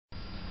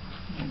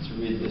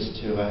read this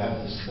too. I have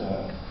this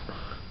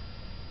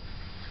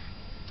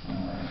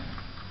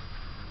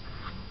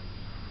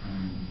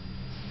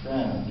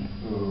friend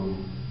who,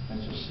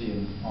 as you'll see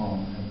in the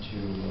poem, had to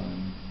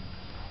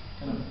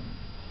kind of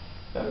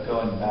about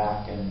going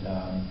back and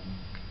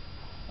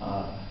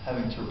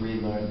having to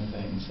relearn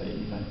things that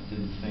you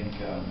didn't think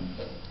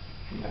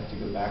you have to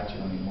go back to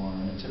anymore.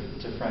 And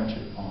it's a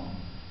friendship poem.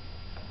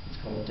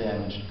 It's called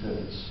Damaged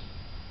Goods.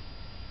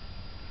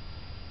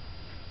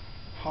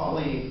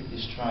 Holly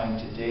is trying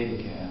to date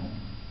again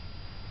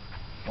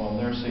while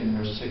nursing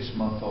her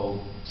 6-month-old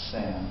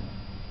Sam,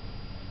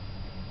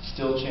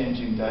 still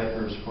changing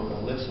diapers for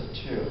Alyssa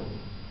too,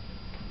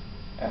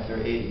 after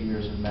 8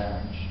 years of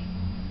marriage.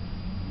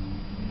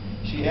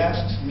 She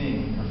asks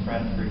me, her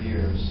friend for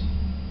years,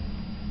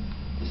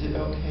 is it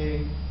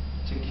okay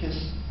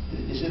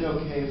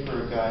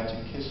for a guy to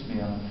kiss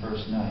me on the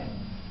first night?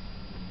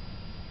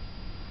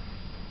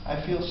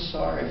 I feel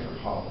sorry for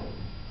Holly,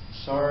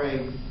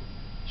 sorry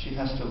she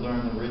has to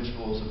learn the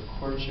rituals of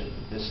courtship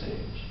at this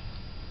age.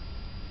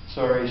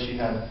 Sorry she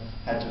had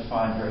to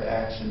find her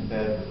ex in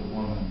bed with a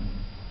woman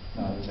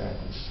not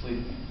exactly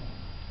sleeping.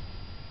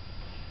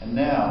 And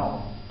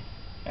now,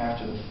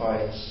 after the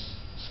fights,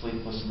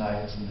 sleepless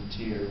nights, and the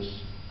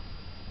tears,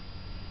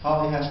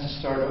 Holly has to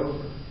start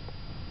over,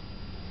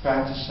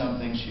 practice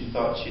something she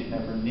thought she'd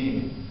never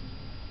need,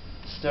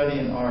 study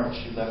an art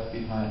she left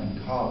behind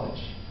in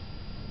college,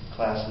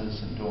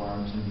 classes and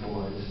dorms and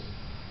boys.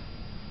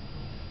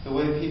 The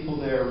way people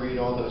there read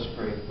all those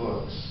great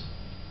books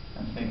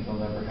and think they'll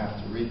never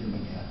have to read them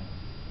again.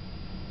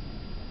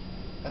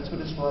 That's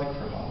what it's like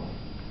for Holly.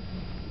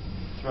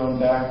 Thrown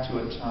back to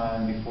a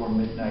time before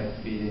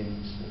midnight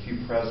feedings a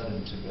few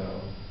presidents ago,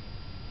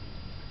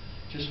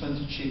 just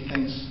when she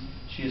thinks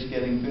she is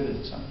getting good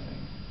at something.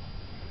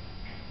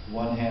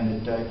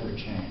 One-handed diaper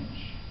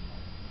change,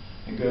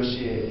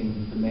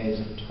 negotiating the maze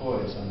of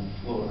toys on the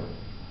floor.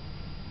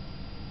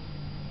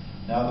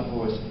 Now the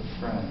voice of a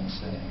friend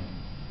saying,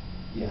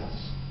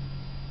 yes.